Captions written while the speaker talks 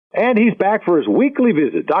And he's back for his weekly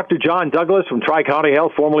visit. Dr. John Douglas from Tri-County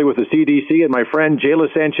Health, formerly with the CDC, and my friend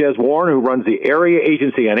Jayla Sanchez-Warren, who runs the Area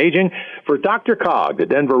Agency on Aging, for Dr. Cog, the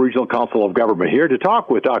Denver Regional Council of Government, here to talk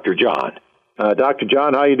with Dr. John. Dr.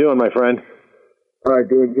 John, how you doing, my friend?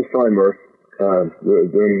 Doing just fine, Murph.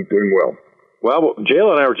 Doing well. Well,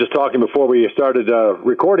 Jayla and I were just talking before we started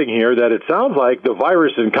recording here that it sounds like the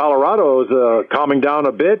virus in Colorado is calming down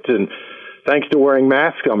a bit, and thanks to wearing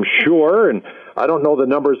masks, I'm sure, and I don't know the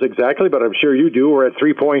numbers exactly, but I'm sure you do. We're at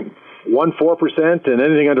 3.14%, and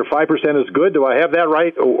anything under 5% is good. Do I have that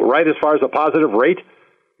right as far as a positive rate?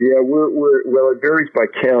 Yeah, well, it varies by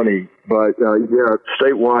county, but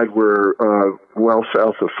statewide we're well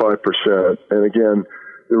south of 5%. And again,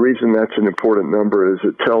 the reason that's an important number is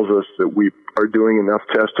it tells us that we are doing enough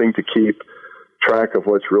testing to keep track of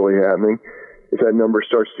what's really happening. If that number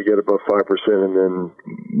starts to get above 5% and then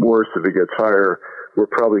worse if it gets higher, we're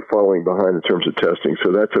probably falling behind in terms of testing.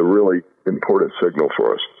 So that's a really important signal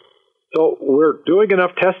for us. So we're doing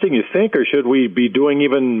enough testing, you think, or should we be doing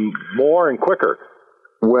even more and quicker?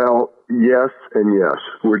 Well, yes and yes.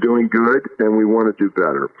 We're doing good, and we want to do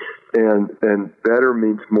better. And better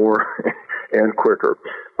means more and quicker.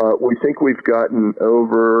 We think we've gotten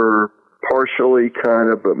over partially,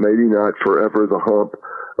 kind of, but maybe not forever, the hump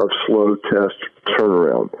of slow test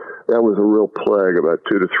turnaround. That was a real plague about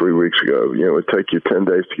 2 to 3 weeks ago. It would take you 10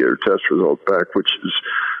 days to get your test results back, which is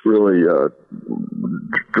really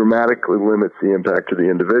dramatically limits the impact to the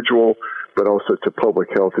individual, but also to public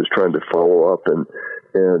health is trying to follow up and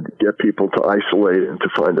get people to isolate and to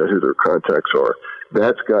find out who their contacts are.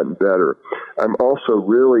 That's gotten better. I'm also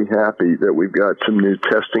really happy that we've got some new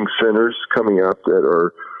testing centers coming up that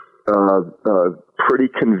are pretty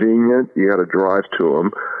convenient. You got to drive to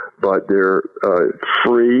them, but they're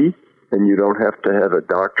free, and you don't have to have a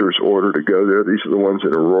doctor's order to go there. These are the ones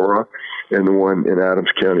in Aurora and the one in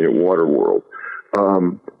Adams County at Waterworld.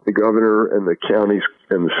 The governor and the counties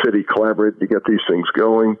and the city collaborate to get these things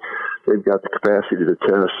going. They've got the capacity to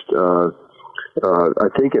test, I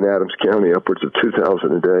think in Adams County, upwards of 2,000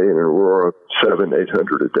 a day, and in Aurora,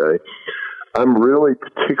 700-800 a day. I'm really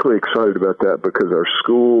particularly excited about that because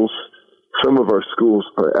some of our schools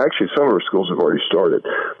have already started,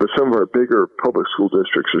 but some of our bigger public school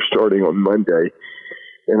districts are starting on Monday.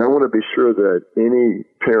 And I want to be sure that any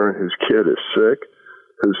parent whose kid is sick,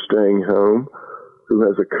 who's staying home, who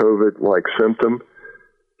has a COVID-like symptom,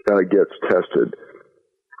 gets tested.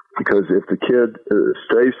 Because if the kid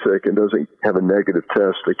stays sick and doesn't have a negative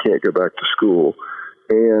test, they can't go back to school.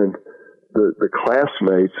 And the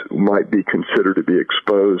classmates might be considered to be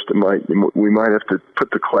exposed. We might have to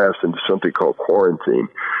put the class into something called quarantine.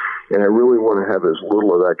 And I really want to have as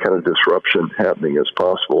little of that kind of disruption happening as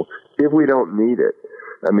possible if we don't need it.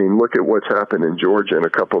 I mean, look at what's happened in Georgia and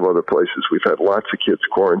a couple of other places. We've had lots of kids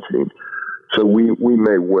quarantined. So we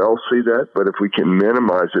may well see that, but if we can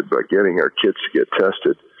minimize it by getting our kids to get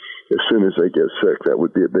tested as soon as they get sick, that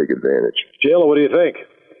would be a big advantage. Jayla, what do you think?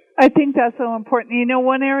 I think that's so important.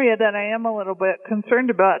 One area that I am a little bit concerned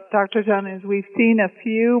about, Dr. John, is we've seen a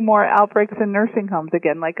few more outbreaks in nursing homes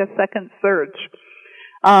again, like a second surge.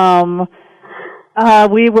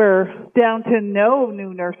 We were down to no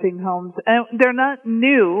new nursing homes. And they're not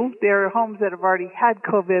new. They're homes that have already had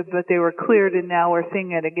COVID, but they were cleared, and now we're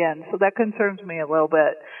seeing it again. So that concerns me a little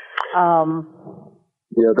bit.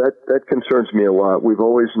 Yeah, that concerns me a lot. We've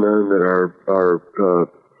always known that our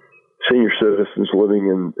senior citizens living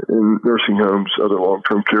in nursing homes, other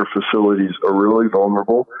long-term care facilities, are really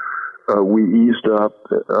vulnerable. We eased up,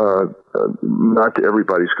 not to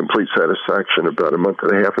everybody's complete satisfaction, about a month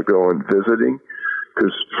and a half ago on visiting,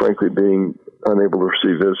 because frankly being unable to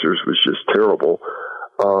receive visitors was just terrible.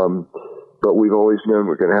 But we've always known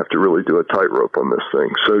we're going to have to really do a tightrope on this thing.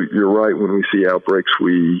 So you're right, when we see outbreaks,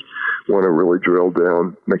 we want to really drill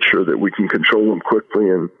down, make sure that we can control them quickly,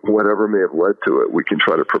 and whatever may have led to it, we can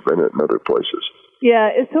try to prevent it in other places. Yeah,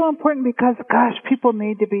 it's so important because, gosh, people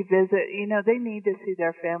need to be visited. They need to see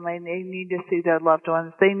their family. They need to see their loved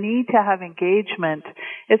ones. They need to have engagement.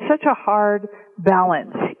 It's such a hard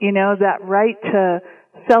balance, that right to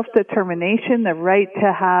self-determination, the right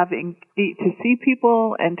to see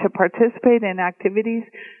people and to participate in activities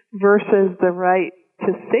versus the right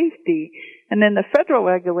to safety. And in the federal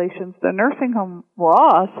regulations, the nursing home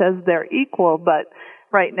law says they're equal, but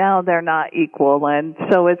right now they're not equal. And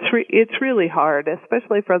so it's really hard,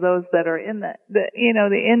 especially for those that are in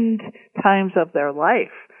the end times of their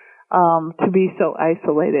life, to be so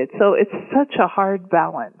isolated. So it's such a hard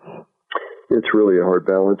balance. It's really a hard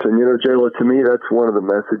balance. And, Jayla, to me, that's one of the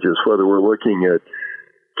messages, whether we're looking at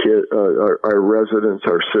our residents,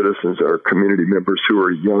 our citizens, our community members who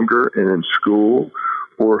are younger and in school,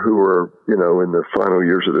 or who are, in the final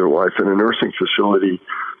years of their life in a nursing facility,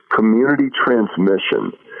 community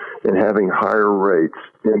transmission and having higher rates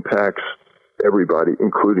impacts everybody,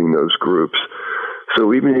 including those groups.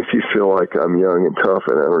 So even if you feel like I'm young and tough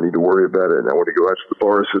and I don't need to worry about it and I want to go out to the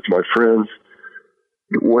bars with my friends,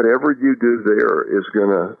 whatever you do there is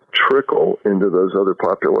going to trickle into those other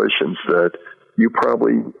populations that you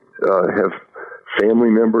probably have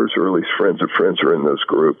family members or at least friends of friends are in those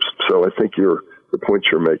groups. So I think the point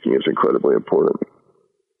you're making is incredibly important.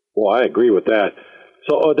 Well, I agree with that.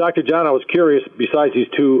 So, Dr. John, I was curious, besides these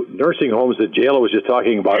two nursing homes that Jayla was just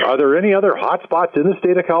talking about, are there any other hot spots in the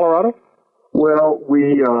state of Colorado? Well,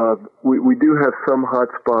 we do have some hot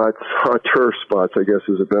spots, hotter spots, I guess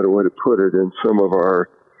is a better way to put it, in some of our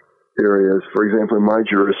areas. For example, in my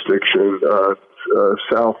jurisdiction,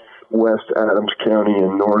 southwest Adams County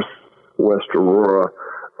and northwest Aurora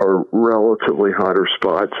are relatively hotter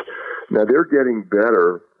spots. Now, they're getting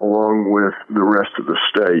better along with the rest of the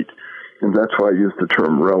state, and that's why I use the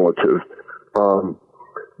term relative.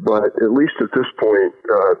 But at least at this point,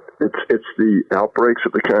 it's the outbreaks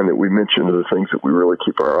of the kind that we mentioned are the things that we really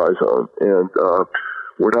keep our eyes on. And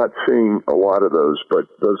we're not seeing a lot of those, but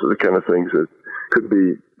those are the kind of things that could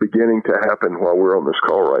be beginning to happen while we're on this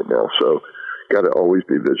call right now. So got to always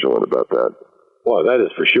be vigilant about that. Well, that is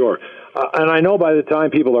for sure. And I know by the time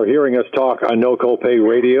people are hearing us talk on No Copay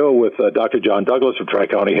Radio with Dr. John Douglas from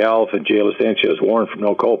Tri-County Health and Jayla Sanchez-Warren from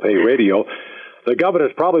No Copay Radio, the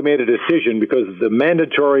governor's probably made a decision because the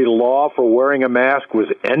mandatory law for wearing a mask was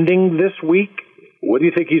ending this week. What do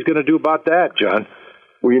you think he's going to do about that, John?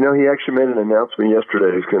 Well, he actually made an announcement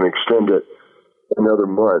yesterday. He's going to extend it another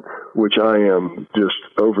month, which I am just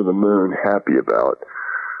over the moon happy about,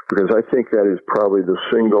 because I think that is probably the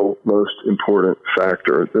single most important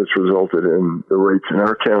factor that's resulted in the rates in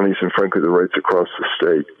our counties and, frankly, the rates across the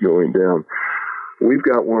state going down. We've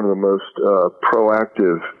got one of the most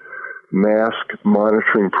proactive mask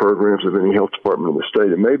monitoring programs of any health department in the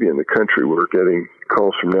state, and maybe in the country. We're getting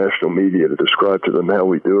calls from national media to describe to them how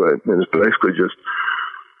we do it, and it's basically just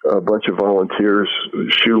a bunch of volunteers,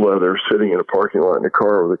 shoe leather, sitting in a parking lot in a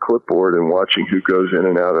car with a clipboard and watching who goes in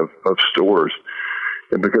and out of stores.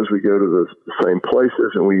 And because we go to the same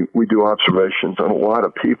places and we do observations on a lot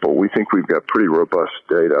of people, we think we've got pretty robust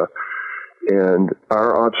data. And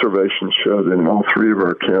our observations show that in all three of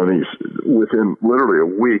our counties, within literally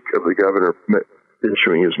a week of the governor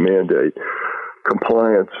issuing his mandate,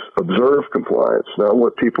 observed compliance, not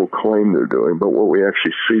what people claim they're doing, but what we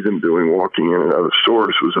actually see them doing walking in and out of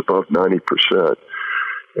stores, was above 90%.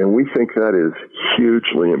 And we think that is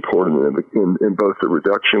hugely important in both the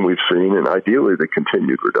reduction we've seen and ideally the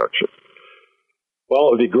continued reduction. Well,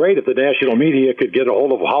 it would be great if the national media could get a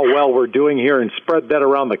hold of how well we're doing here and spread that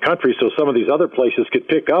around the country so some of these other places could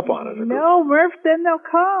pick up on it. No, Murph, then they'll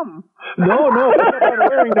come. No, they're not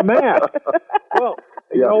wearing the mask. Well,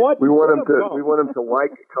 you know what? We want them to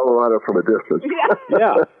like Colorado from a distance.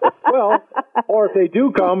 Yeah. Well, or if they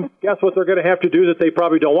do come, guess what they're going to have to do that they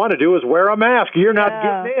probably don't want to do is wear a mask. You're not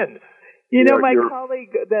getting in. My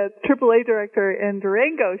colleague, the AAA director in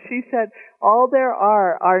Durango, she said all there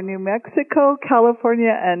are New Mexico,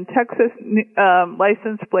 California, and Texas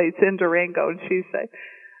license plates in Durango. And she said,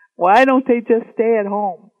 why don't they just stay at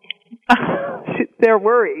home? They're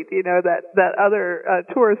worried, that other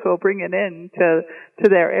tourists will bring it in to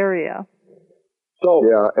their area. So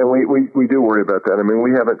yeah, and we do worry about that. I mean,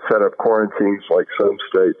 we haven't set up quarantines like some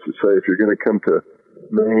states that say if you're going to come to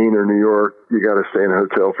Maine or New York, you got to stay in a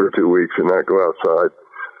hotel for 2 weeks and not go outside.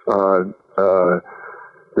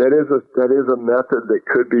 That is a method that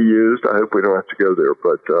could be used. I hope we don't have to go there,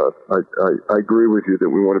 but I agree with you that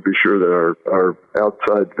we want to be sure that our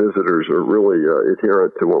outside visitors are really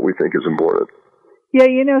adherent to what we think is important. Yeah,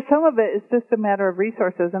 some of it is just a matter of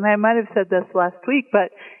resources, and I might have said this last week,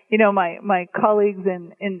 but my colleagues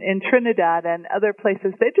in Trinidad and other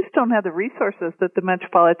places, they just don't have the resources that the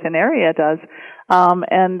metropolitan area does.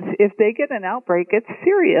 And if they get an outbreak, it's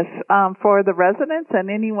serious for the residents and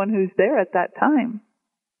anyone who's there at that time.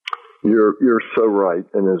 You're so right,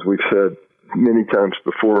 and as we've said many times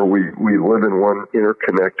before, we live in one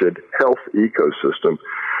interconnected health ecosystem.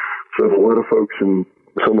 So if a lot of folks in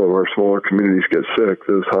some of our smaller communities get sick,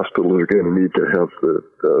 those hospitals are going to need to have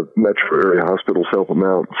the metro area hospitals help them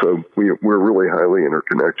out. So we're really highly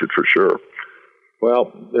interconnected for sure.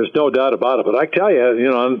 Well, there's no doubt about it. But I tell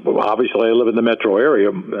you, obviously I live in the metro area,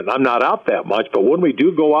 and I'm not out that much. But when we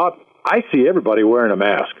do go out, I see everybody wearing a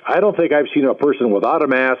mask. I don't think I've seen a person without a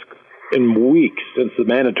mask in weeks since the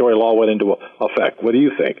mandatory law went into effect. What do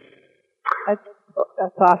you think?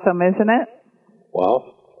 That's awesome, isn't it?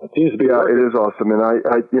 Well, It seems to be it is awesome. And I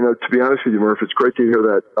to be honest with you, Murph, it's great to hear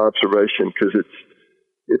that observation because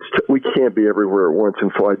we can't be everywhere at once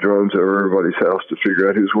and fly drones over everybody's house to figure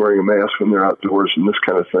out who's wearing a mask when they're outdoors and this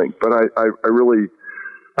kind of thing. But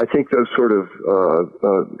I think those sort of,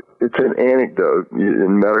 it's an anecdote.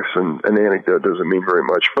 In medicine, an anecdote doesn't mean very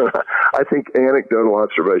much. But I think anecdotal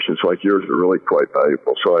observations like yours are really quite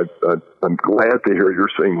valuable. So I'm glad to hear you're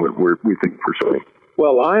seeing what we think we're seeing.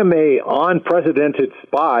 Well, I'm a unprecedented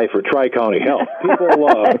spy for Tri-County Health.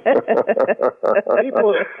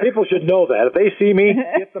 People should know that. If they see me,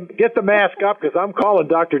 get the mask up because I'm calling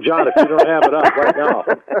Dr. John if you don't have it up right now.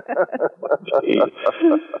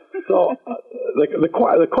 So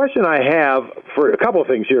the question I have for a couple of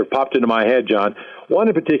things here popped into my head, John. One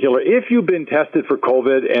in particular, if you've been tested for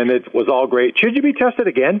COVID and it was all great, should you be tested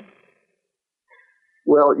again?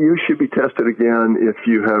 Well, you should be tested again if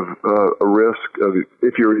you have a risk of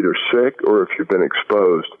if you're either sick or if you've been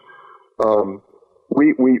exposed. We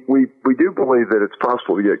do believe that it's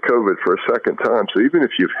possible to get COVID for a second time. So even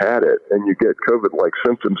if you've had it and you get COVID-like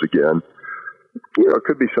symptoms again, it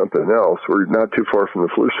could be something else. We're not too far from the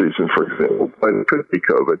flu season, for example, but it could be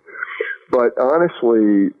COVID. But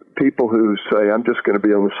honestly, people who say, I'm just going to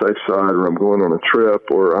be on the safe side or I'm going on a trip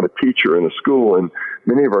or I'm a teacher in a school, and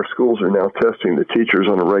many of our schools are now testing the teachers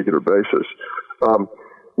on a regular basis.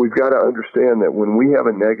 We've got to understand that when we have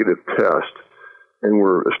a negative test, and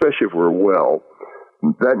especially if we're well,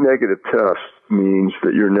 that negative test means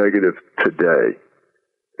that you're negative today.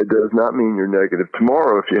 It does not mean you're negative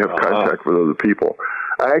tomorrow if you have contact with other people.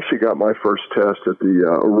 I actually got my first test at the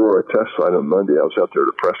Aurora test site on Monday. I was out there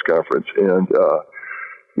at a press conference, and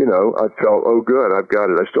I felt, oh, good, I've got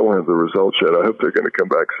it. I still don't have the results yet. I hope they're going to come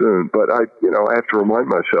back soon. But I have to remind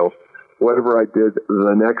myself, whatever I did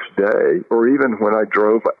the next day, or even when I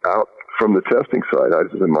drove out from the testing site, I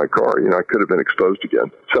was in my car. I could have been exposed again.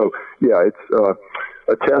 So, yeah, it's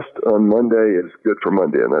a test on Monday is good for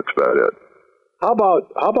Monday, and that's about it. How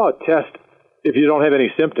about test if you don't have any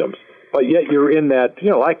symptoms, but yet you're in that,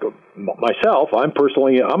 like myself, I'm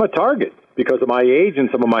a target because of my age and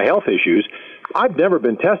some of my health issues. I've never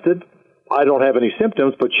been tested. I don't have any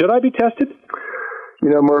symptoms, but should I be tested?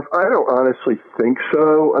 Murph, I don't honestly think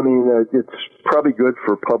so. I mean, it's probably good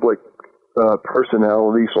for public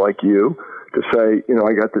personalities like you to say,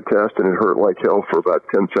 I got the test and it hurt like hell for about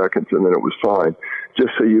 10 seconds and then it was fine,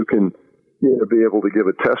 just so you can be able to give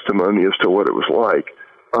a testimony as to what it was like.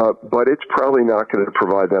 But it's probably not going to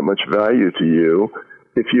provide that much value to you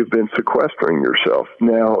if you've been sequestering yourself.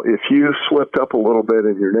 Now, if you slipped up a little bit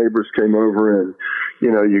and your neighbors came over and,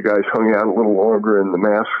 you guys hung out a little longer and the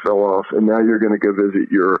mask fell off and now you're going to go visit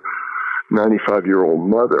your 95-year-old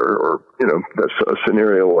mother or, that's a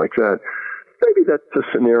scenario like that, maybe that's a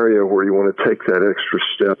scenario where you want to take that extra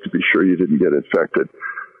step to be sure you didn't get infected.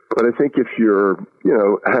 But I think if you're,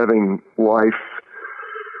 having life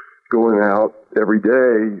going out every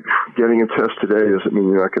day, getting a test today doesn't mean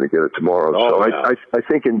you're not going to get it tomorrow. I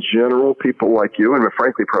think in general, people like you, and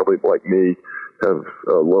frankly probably like me, have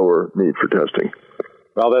a lower need for testing.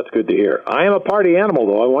 Well, that's good to hear. I am a party animal,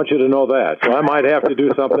 though. I want you to know that. So I might have to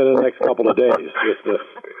do something in the next couple of days.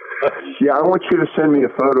 Yeah, I want you to send me a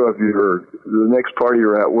photo of the next party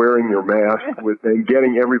you're at wearing your mask and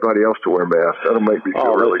getting everybody else to wear masks. That'll make me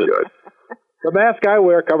feel really good. The mask I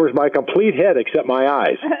wear covers my complete head except my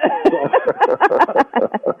eyes.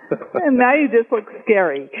 And now you just look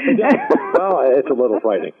scary. Well, it's a little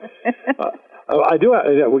frightening.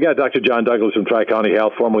 We got Dr. John Douglas from Tri-County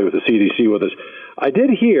Health, formerly with the CDC, with us. I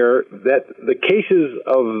did hear that the cases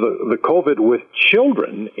of the COVID with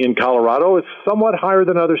children in Colorado is somewhat higher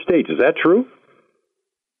than other states. Is that true?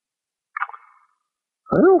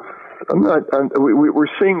 We're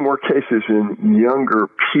seeing more cases in younger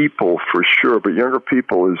people for sure, but younger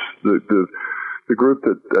people is the group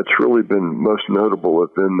that's really been most notable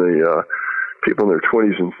have been the people in their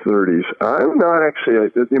 20s and 30s. I'm not actually.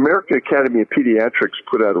 The American Academy of Pediatrics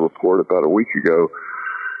put out a report about a week ago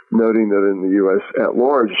noting that in the U.S. at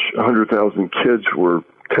large, 100,000 kids were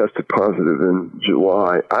tested positive in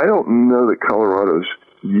July. I don't know that Colorado's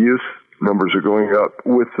youth numbers are going up,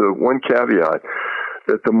 with the one caveat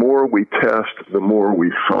that the more we test, the more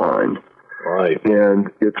we find. Right. And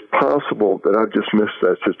it's possible that I've just missed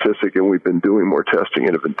that statistic and we've been doing more testing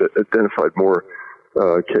and have identified more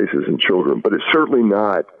cases in children. But it's certainly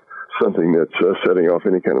not something that's setting off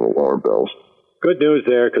any kind of alarm bells. Good news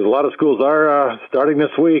there, because a lot of schools are starting this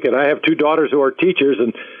week, and I have two daughters who are teachers,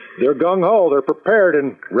 and they're gung-ho. They're prepared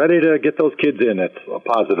and ready to get those kids in. That's a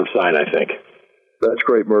positive sign, I think. That's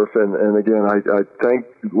great, Murph. And again,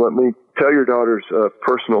 let me tell your daughters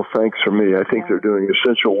personal thanks from me. I think they're doing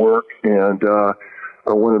essential work, and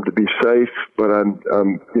I want them to be safe, but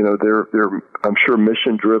they're I'm sure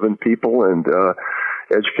mission-driven people, and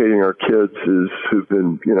educating our kids who've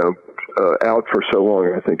been out for so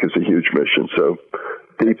long, I think, is a huge mission. So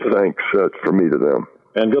deep thanks from me to them.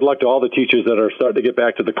 And good luck to all the teachers that are starting to get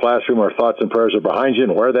back to the classroom. Our thoughts and prayers are behind you,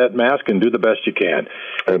 and wear that mask and do the best you can.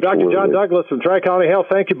 And Dr. John Douglas from Tri-County Health,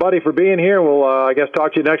 thank you, buddy, for being here. We'll, I guess,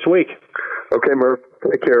 talk to you next week. Okay, Murph.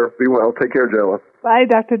 Take care. Be well. Take care, Jayla. Bye,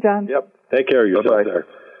 Dr. John. Yep. Take care of yourself there.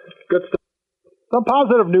 Good stuff. Some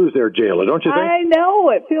positive news there, Jayla, don't you think? I know.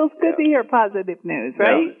 It feels good to hear positive news,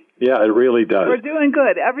 right? Yeah, it really does. We're doing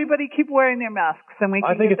good. Everybody keep wearing their masks, and we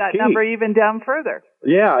can get that number even down further.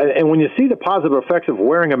 Yeah, and when you see the positive effects of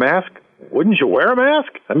wearing a mask, wouldn't you wear a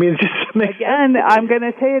mask? I mean, it just makes Again, sense. I'm going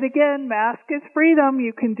to say it again. Mask is freedom.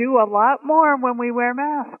 You can do a lot more when we wear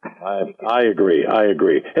masks. I agree. Hey,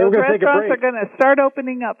 we're going to take a break. Restaurants are going to start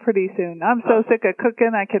opening up pretty soon. I'm so sick of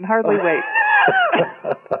cooking, I can hardly wait.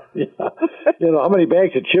 Yeah. How many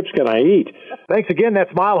bags of chips can I eat? Thanks again.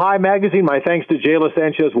 That's Mile High Magazine. My thanks to Jayla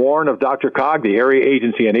Sanchez-Warren of Dr. Cog, the Area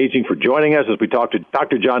Agency on Aging, for joining us as we talk to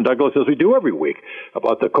Dr. John Douglas, as we do every week,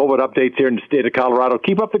 about the COVID updates here in the state of Colorado.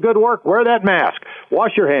 Keep up the good work. Wear that mask.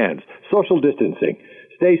 Wash your hands. Social distancing.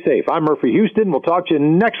 Stay safe. I'm Murphy Houston. We'll talk to you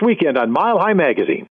next weekend on Mile High Magazine.